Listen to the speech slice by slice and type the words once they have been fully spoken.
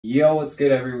Yo, what's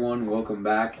good everyone? Welcome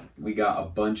back. We got a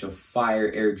bunch of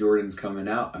fire Air Jordans coming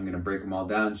out. I'm gonna break them all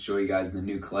down, show you guys the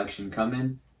new collection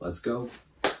coming. Let's go.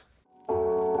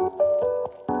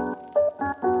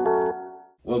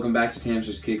 Welcome back to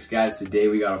Tamster's Kicks, guys. Today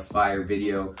we got a fire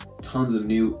video. Tons of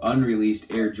new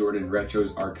unreleased Air Jordan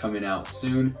retros are coming out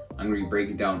soon. I'm gonna be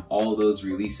breaking down all of those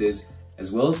releases,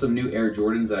 as well as some new Air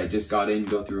Jordans that I just got in.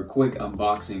 Go through a quick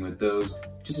unboxing with those,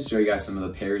 just to show you guys some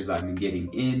of the pairs that I've been getting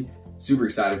in. Super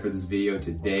excited for this video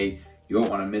today. You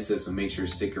won't want to miss it, so make sure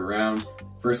to stick around.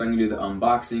 First, I'm gonna do the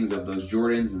unboxings of those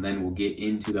Jordans, and then we'll get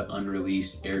into the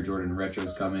unreleased Air Jordan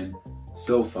retros coming.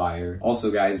 So fire. Also,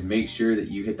 guys, make sure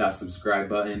that you hit that subscribe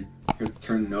button,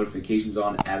 turn the notifications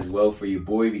on as well for your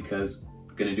boy, because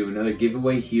we're gonna do another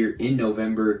giveaway here in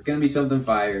November. It's gonna be something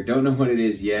fire. Don't know what it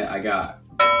is yet. I got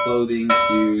clothing,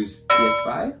 shoes,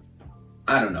 PS5?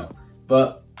 I don't know,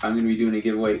 but I'm gonna be doing a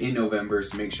giveaway in November,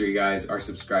 so make sure you guys are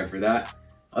subscribed for that.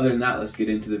 Other than that, let's get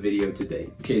into the video today.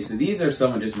 Okay, so these are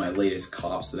some of just my latest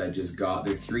cops that I just got.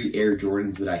 They're 3 Air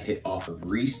Jordans that I hit off of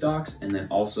restocks, and then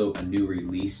also a new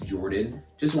release Jordan.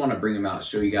 Just want to bring them out,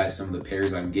 show you guys some of the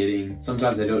pairs I'm getting.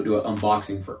 Sometimes I don't do an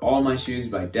unboxing for all my shoes,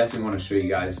 but I definitely want to show you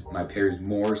guys my pairs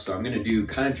more. So I'm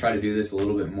gonna try to do this a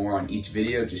little bit more on each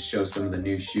video, just show some of the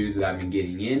new shoes that I've been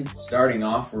getting in. Starting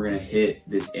off, we're gonna hit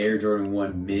this Air Jordan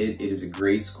 1 Mid. It is a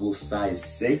grade school size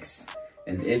 6.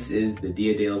 And this is the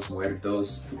Dia de los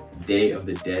Muertos, Day of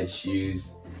the Dead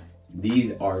shoes.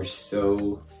 These are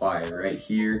so fire right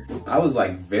here. I was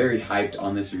like very hyped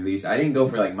on this release. I didn't go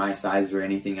for like my size or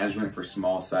anything. I just went for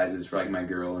small sizes for like my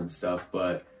girl and stuff.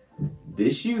 But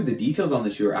this shoe, the details on the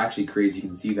shoe are actually crazy. You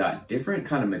can see that different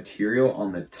kind of material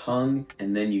on the tongue,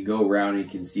 and then you go around and you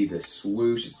can see the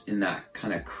swoosh. It's in that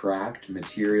kind of cracked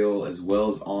material, as well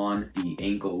as on the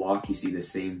ankle lock you see the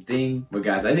same thing. But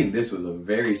guys, I think this was a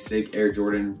very sick Air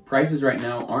Jordan. Prices right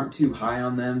now aren't too high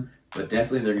on them, but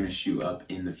definitely they're gonna shoot up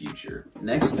in the future.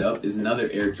 Next up is another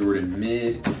Air Jordan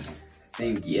Mid. I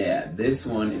think, yeah, this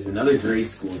one is another grade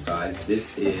school size.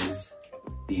 This is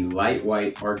the light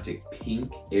white Arctic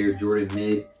pink Air Jordan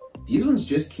Mid. These ones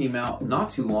just came out not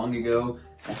too long ago.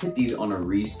 I hit these on a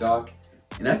restock,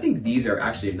 and I think these are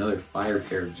actually another fire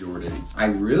pair of Jordans. I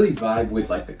really vibe with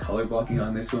like the color blocking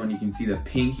on this one. You can see the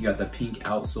pink, you got the pink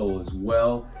outsole as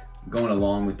well, going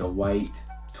along with the white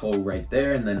toe right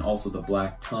there, and then also the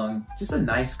black tongue. Just a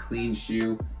nice clean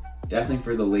shoe. Definitely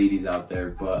for the ladies out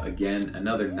there, but again,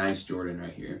 another nice Jordan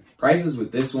right here. Prices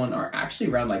with this one are actually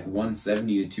around like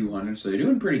 170 to 200, so they're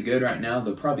doing pretty good right now.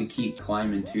 They'll probably keep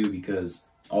climbing too, because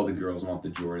all the girls want the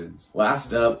Jordans.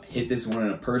 Last up, hit this one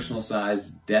in a personal size.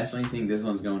 Definitely think this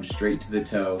one's going straight to the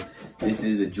toe. This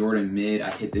is a Jordan Mid.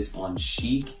 I hit this on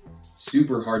Chic.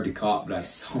 Super hard to cop, but I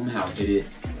somehow hit it.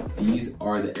 These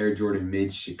are the Air Jordan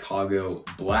Mid Chicago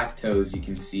black toes. You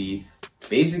can see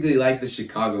basically like the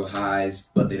Chicago highs,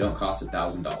 but they don't cost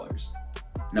 $1,000.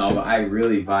 No, but I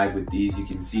really vibe with these. You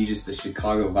can see just the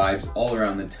Chicago vibes all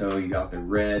around the toe. You got the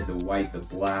red, the white, the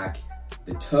black.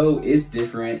 The toe is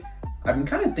different. I've been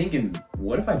kind of thinking,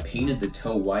 what if I painted the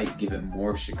toe white, give it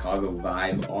more Chicago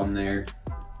vibe on there?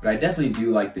 But I definitely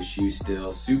do like the shoe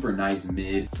still. Super nice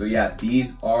mid. So yeah,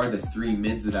 these are the 3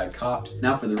 mids that I copped.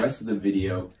 Now for the rest of the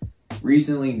video,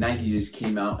 recently Nike just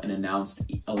came out and announced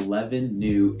 11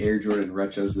 new Air Jordan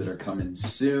retros that are coming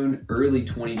soon, early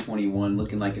 2021,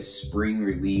 looking like a spring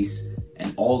release.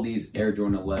 And all these Air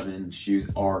Jordan 11 shoes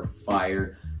are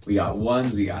fire. We got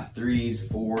 1s, we got 3s,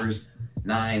 4s,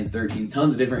 9s, 13s,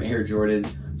 tons of different Air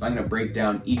Jordans. So I'm gonna break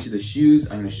down each of the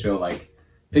shoes. I'm gonna show like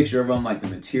picture of them, like the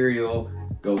material,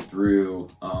 go through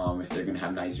if they're gonna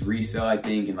have nice resale, I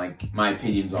think, and like my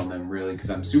opinions on them really, because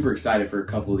I'm super excited for a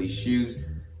couple of these shoes.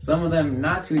 Some of them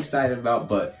not too excited about,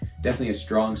 but definitely a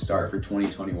strong start for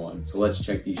 2021. So let's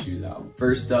check these shoes out.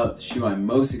 First up, the shoe I'm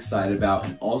most excited about,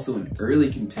 and also an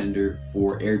early contender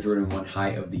for Air Jordan 1 High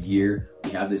of the year.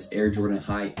 We have this Air Jordan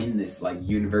High in this like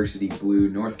university blue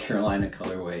North Carolina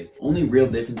colorway. Only real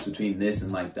difference between this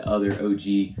and like the other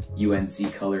OG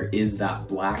UNC color is that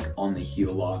black on the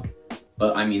heel lock.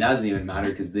 But I mean, that doesn't even matter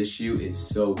because this shoe is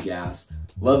so gas.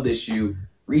 Love this shoe.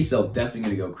 Resale definitely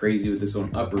gonna go crazy with this one,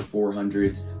 upper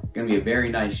 400s. Gonna be a very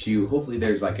nice shoe. Hopefully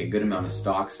there's like a good amount of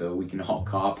stock so we can all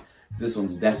cop. This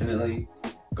one's definitely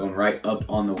going right up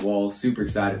on the wall. Super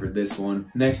excited for this one.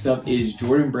 Next up is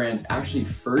Jordan Brand's actually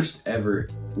first ever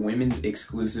women's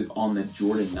exclusive on the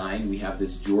Jordan 9. We have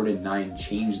this Jordan 9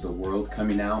 Change the World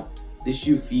coming out. This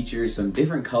shoe features some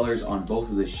different colors on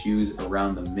both of the shoes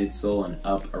around the midsole and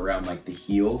up around like the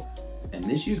heel. And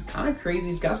this shoe's kind of crazy.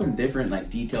 It's got some different like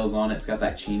details on it. It's got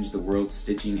that Change the World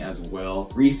stitching as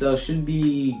well. Resale should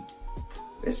be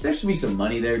there should be some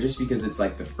money there just because it's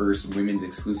like the first women's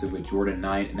exclusive with Jordan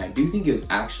 9, and I do think it was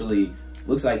actually,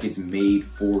 looks like it's made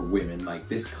for women. Like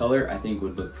this color I think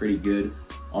would look pretty good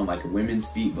on like a women's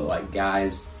feet, but like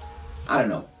guys, I don't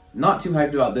know. Not too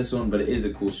hyped about this one, but it is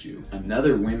a cool shoe.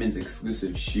 Another women's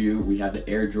exclusive shoe, we have the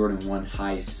Air Jordan 1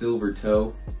 High Silver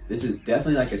Toe. This is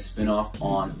definitely like a spin-off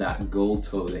on that gold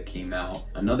toe that came out.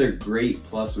 Another great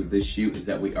plus with this shoe is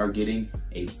that we are getting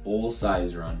a full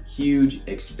size run. Huge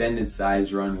extended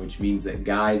size run, which means that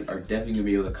guys are definitely gonna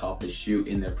be able to cop this shoe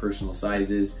in their personal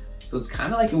sizes. So it's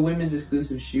kind of like a women's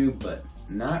exclusive shoe, but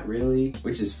not really,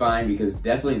 which is fine because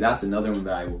definitely that's another one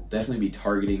that I will definitely be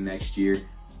targeting next year.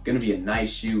 Gonna be a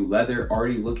nice shoe. Leather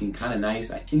already looking kind of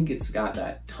nice. I think it's got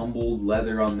that tumbled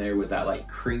leather on there with that like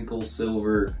crinkle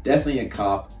silver. Definitely a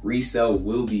cop. Resale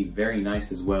will be very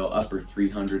nice as well. Upper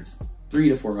 300s,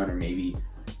 300 to 400 maybe.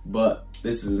 But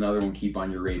this is another one keep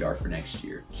on your radar for next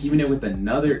year. Keeping it with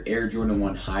another Air Jordan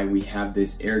 1 High, we have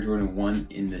this Air Jordan 1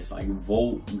 in this like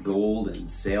Volt gold and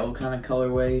sail kind of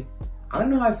colorway. I don't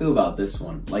know how I feel about this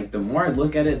one. Like the more I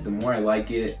look at it, the more I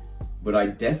like it. But I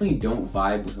definitely don't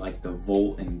vibe with like the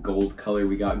Volt and gold color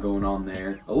we got going on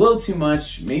there. A little too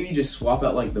much. Maybe just swap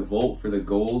out like the Volt for the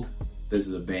gold. This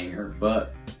is a banger,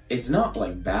 but it's not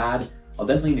like bad. I'll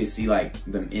definitely need to see like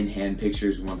them in-hand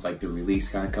pictures once like the release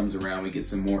kind of comes around. We get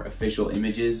some more official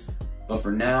images. But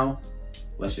for now,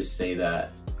 let's just say that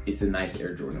it's a nice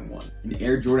Air Jordan 1. An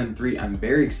Air Jordan 3 I'm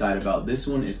very excited about. This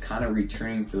one is kind of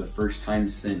returning for the first time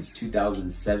since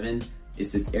 2007.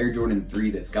 It's this Air Jordan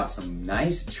 3 that's got some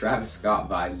nice Travis Scott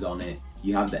vibes on it.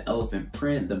 You have the elephant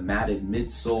print, the matted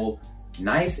midsole.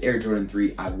 Nice Air Jordan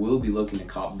 3. I will be looking to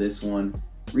cop this one.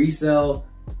 Resale,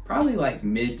 probably like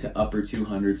mid to upper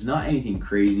 200s. Not anything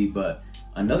crazy, but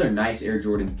another nice Air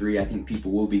Jordan 3. I think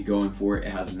people will be going for it.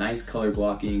 It has nice color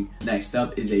blocking. Next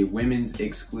up is a women's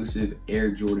exclusive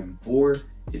Air Jordan 4.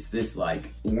 It's this like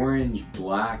orange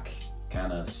black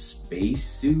kind of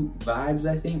spacesuit vibes,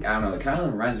 I think. I don't know, it kind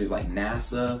of reminds me of like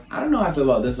NASA. I don't know how I feel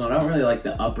about this one. I don't really like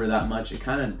the upper that much. It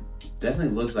kind of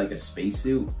definitely looks like a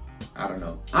spacesuit. I don't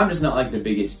know. I'm just not like the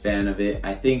biggest fan of it.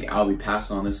 I think I'll be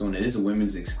passing on this one. It is a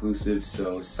women's exclusive,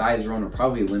 so size run are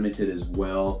probably limited as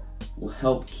well. Will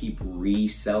help keep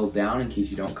resell down in case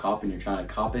you don't cop and you're trying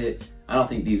to cop it. I don't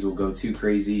think these will go too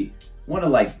crazy. One of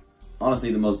like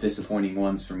honestly the most disappointing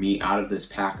ones for me out of this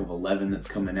pack of 11 that's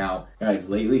coming out. Guys,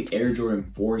 lately Air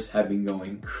Jordan 4s have been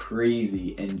going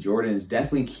crazy and Jordan is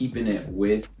definitely keeping it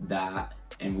with that.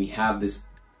 And we have this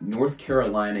North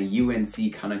Carolina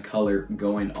UNC kind of color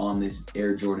going on this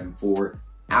Air Jordan 4.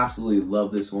 Absolutely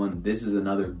love this one. This is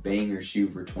another banger shoe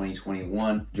for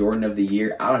 2021. Jordan of the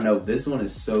year. I don't know, this one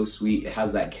is so sweet. It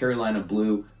has that Carolina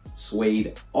blue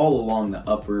suede all along the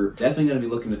upper. Definitely gonna be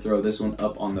looking to throw this one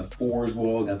up on the 4s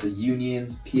wall. Got the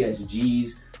Unions,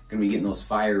 PSGs, gonna be getting those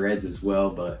fire reds as well,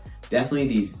 but definitely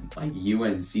these like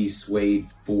UNC suede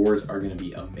 4s are gonna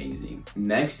be amazing.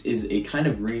 Next is a kind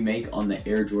of remake on the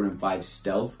Air Jordan 5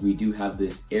 Stealth. We do have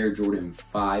this Air Jordan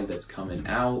 5 that's coming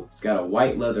out. It's got a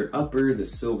white leather upper, the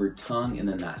silver tongue, and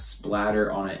then that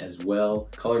splatter on it as well.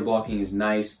 Color blocking is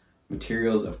nice.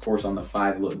 Materials, of course, on the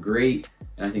 5 look great.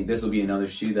 And I think this will be another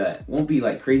shoe that won't be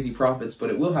like crazy profits, but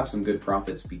it will have some good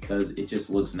profits because it just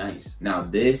looks nice. Now,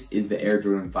 this is the Air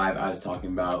Jordan 5 I was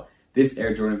talking about. This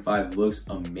Air Jordan 5 looks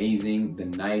amazing. The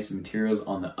nice materials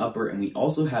on the upper. And we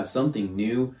also have something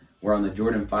new where on the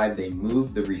Jordan 5, they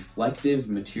moved the reflective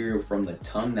material from the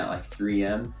tongue, that like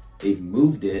 3M. They've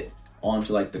moved it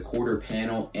onto like the quarter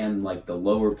panel and like the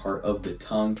lower part of the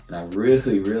tongue. And I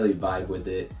really, really vibe with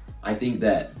it. I think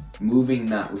that moving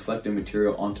that reflective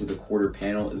material onto the quarter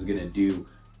panel is gonna do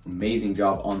an amazing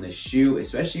job on this shoe,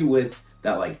 especially with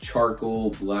that like charcoal,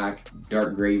 black,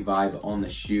 dark gray vibe on the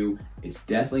shoe. It's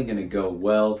definitely gonna go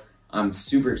well. I'm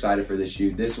super excited for this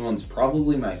shoe. This one's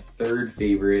probably my 3rd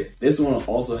favorite. This one will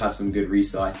also have some good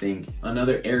resale, I think.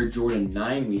 Another Air Jordan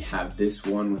 9, we have this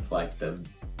one with like the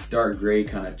dark gray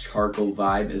kind of charcoal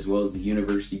vibe, as well as the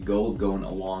University Gold going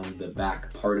along the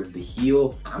back part of the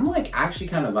heel. I'm like actually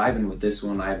kind of vibing with this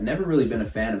one. I've never really been a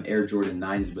fan of Air Jordan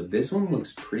 9s, but this one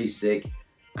looks pretty sick.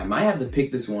 I might have to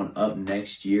pick this one up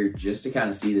next year just to kind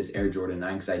of see this Air Jordan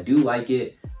 9 because I do like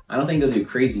it. I don't think they'll do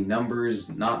crazy numbers,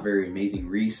 not very amazing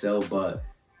resale, but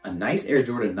a nice Air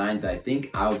Jordan 9 that I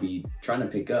think I'll be trying to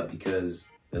pick up because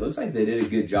it looks like they did a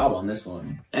good job on this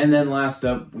one. And then last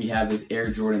up, we have this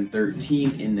Air Jordan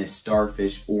 13 in this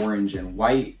Starfish orange and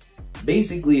white.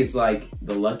 Basically, it's like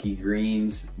the Lucky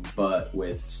Greens, but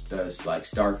with like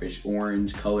Starfish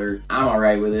orange color. I'm all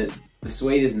right with it. The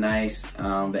suede is nice.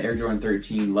 The Air Jordan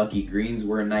 13 Lucky Greens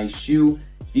were a nice shoe.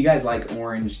 If you guys like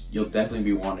orange, you'll definitely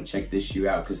be wanting to check this shoe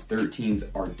out because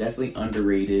 13s are definitely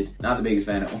underrated. Not the biggest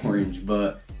fan of orange,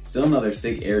 but still another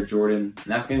sick Air Jordan. And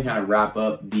that's gonna kind of wrap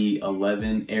up the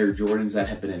 11 Air Jordans that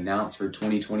have been announced for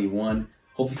 2021.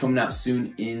 Hopefully coming out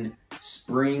soon in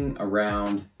spring,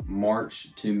 around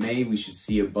March to May. We should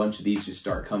see a bunch of these just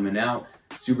start coming out.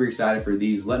 Super excited for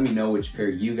these. Let me know which pair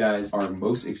you guys are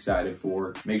most excited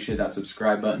for. Make sure that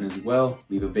subscribe button as well.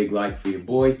 Leave a big like for your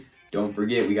boy. Don't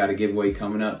forget, we got a giveaway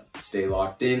coming up. Stay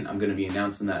locked in. I'm going to be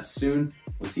announcing that soon.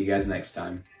 We'll see you guys next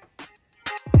time.